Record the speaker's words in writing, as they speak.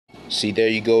See, there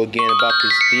you go again about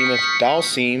this theme of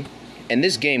Dalsim and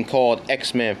this game called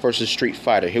X-Men vs. Street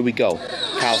Fighter. Here we go.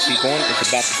 Kyle Seabourne is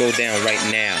about to go down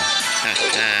right now.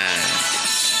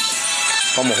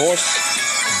 From a horse,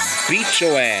 beat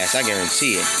your ass, I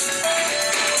guarantee it.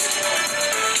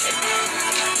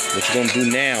 What you gonna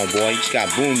do now, boy? You just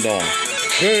got boomed on.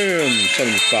 Boom,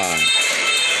 75.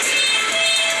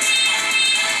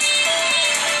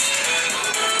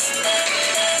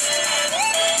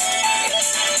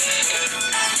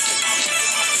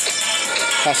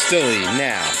 Hostility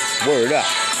now. Word up.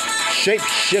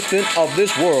 Shape-shifting of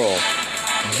this world.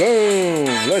 Boom.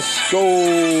 Let's go.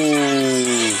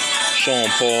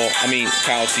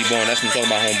 Kyle Seabourne. That's what I'm talking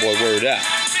about, homeboy. Word up.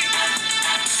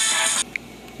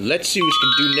 Let's see what you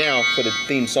can do now for the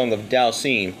theme song of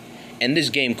Dalsim and this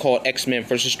game called X-Men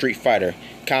vs. Street Fighter.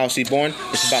 Kyle Seabourne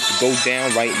is about to go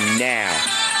down right now.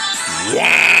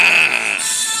 Wow.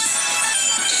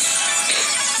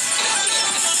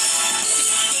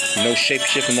 No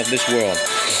shape-shifting of this world.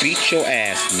 Beat your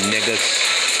ass, niggas.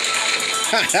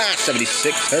 Haha,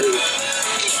 76 hurt.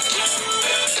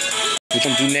 What you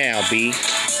gonna do now, B?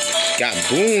 Got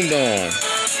boomed on.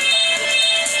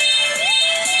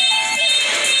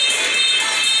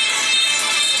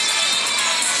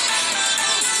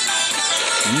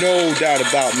 No doubt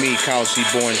about me, Kyle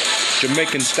Seabourne.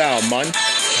 Jamaican style, man.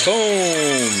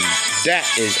 Boom. That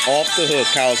is off the hook,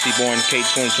 Kyle Seabourne.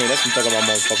 K2020. That's what I'm talking about,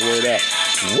 motherfucker. Word up.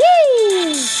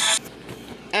 Woo!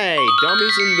 Hey,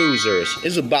 dummies and losers.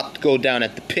 It's about to go down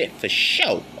at the pit for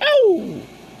show. Oh!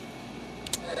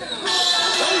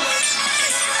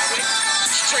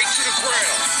 Straight to the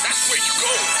ground. That's where you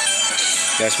go.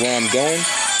 That's where I'm going.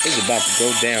 It's about to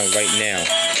go down right now.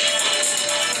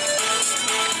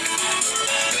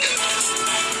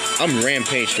 I'm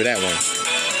Rampage for that one.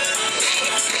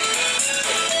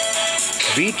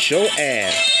 Beat your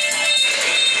ass.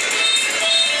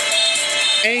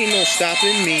 Ain't no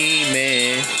stopping me,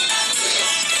 man.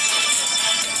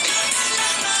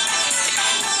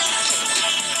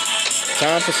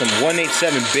 Time for some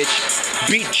 187, bitch.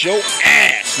 Beat your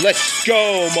ass. Let's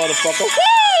go, motherfucker.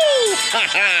 Woo! Ha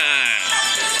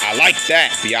ha! I like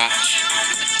that, biatch.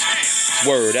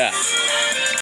 Word up.